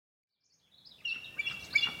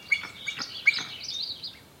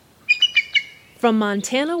From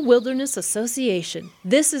Montana Wilderness Association,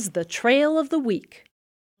 this is the Trail of the Week.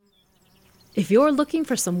 If you're looking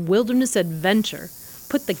for some wilderness adventure,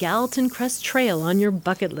 put the Gallatin Crest Trail on your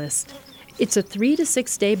bucket list. It's a 3 to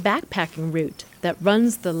 6 day backpacking route that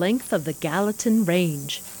runs the length of the Gallatin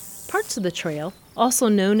Range. Parts of the trail, also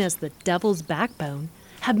known as the Devil's Backbone,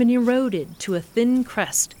 have been eroded to a thin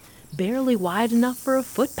crest, barely wide enough for a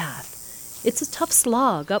footpath. It's a tough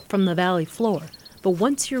slog up from the valley floor, but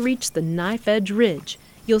once you reach the Knife Edge Ridge,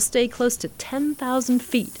 you'll stay close to 10,000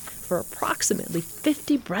 feet for approximately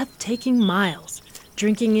 50 breathtaking miles,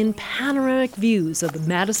 drinking in panoramic views of the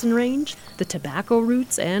Madison Range, the Tobacco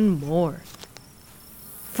Roots, and more.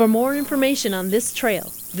 For more information on this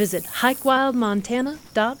trail, visit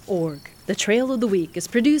hikewildmontana.org. The Trail of the Week is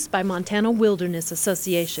produced by Montana Wilderness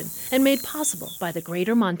Association and made possible by the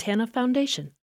Greater Montana Foundation.